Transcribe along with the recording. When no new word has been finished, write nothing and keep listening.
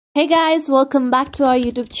Hey guys, welcome back to our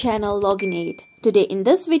YouTube channel Login8. Today in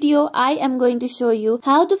this video, I am going to show you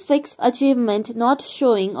how to fix achievement not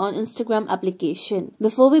showing on Instagram application.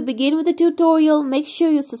 Before we begin with the tutorial, make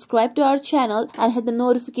sure you subscribe to our channel and hit the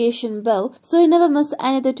notification bell so you never miss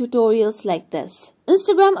any other tutorials like this.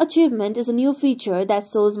 Instagram Achievement is a new feature that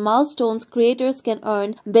shows milestones creators can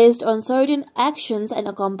earn based on certain actions and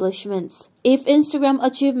accomplishments. If Instagram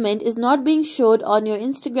Achievement is not being showed on your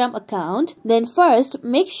Instagram account, then first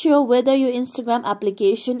make sure whether your Instagram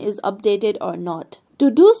application is updated or not. To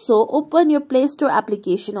do so, open your Play Store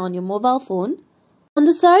application on your mobile phone. On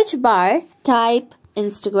the search bar, type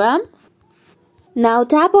Instagram. Now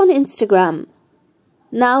tap on Instagram.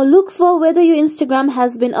 Now look for whether your Instagram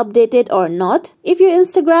has been updated or not. If your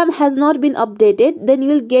Instagram has not been updated, then you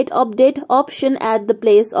will get update option at the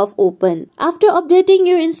place of open. After updating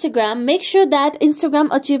your Instagram, make sure that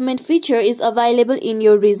Instagram achievement feature is available in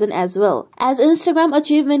your region as well. As Instagram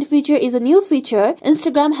achievement feature is a new feature,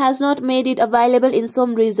 Instagram has not made it available in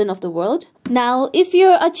some region of the world. Now, if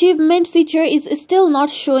your achievement feature is still not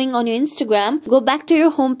showing on your Instagram, go back to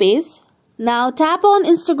your home page. Now tap on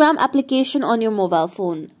Instagram application on your mobile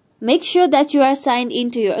phone. Make sure that you are signed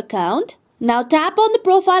into your account. Now tap on the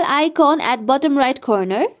profile icon at bottom right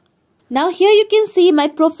corner. Now here you can see my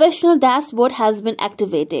professional dashboard has been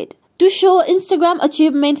activated. To show Instagram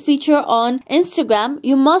achievement feature on Instagram,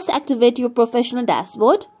 you must activate your professional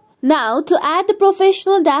dashboard. Now to add the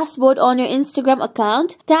professional dashboard on your Instagram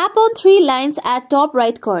account, tap on three lines at top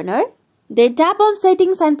right corner. Then tap on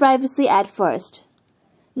settings and privacy at first.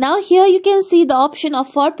 Now here you can see the option of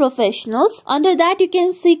for professionals. Under that you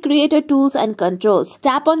can see creator tools and controls.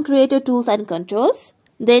 Tap on creator tools and controls.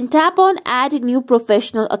 Then tap on add new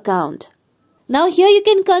professional account. Now here you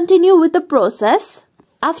can continue with the process.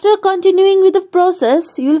 After continuing with the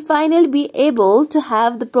process, you will finally be able to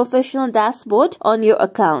have the professional dashboard on your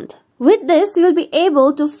account. With this, you will be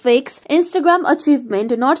able to fix Instagram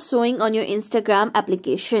achievement not showing on your Instagram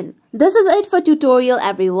application. This is it for tutorial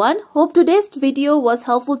everyone. Hope today's video was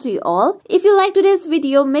helpful to you all. If you like today's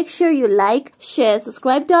video, make sure you like, share,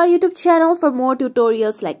 subscribe to our YouTube channel for more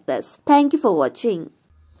tutorials like this. Thank you for watching.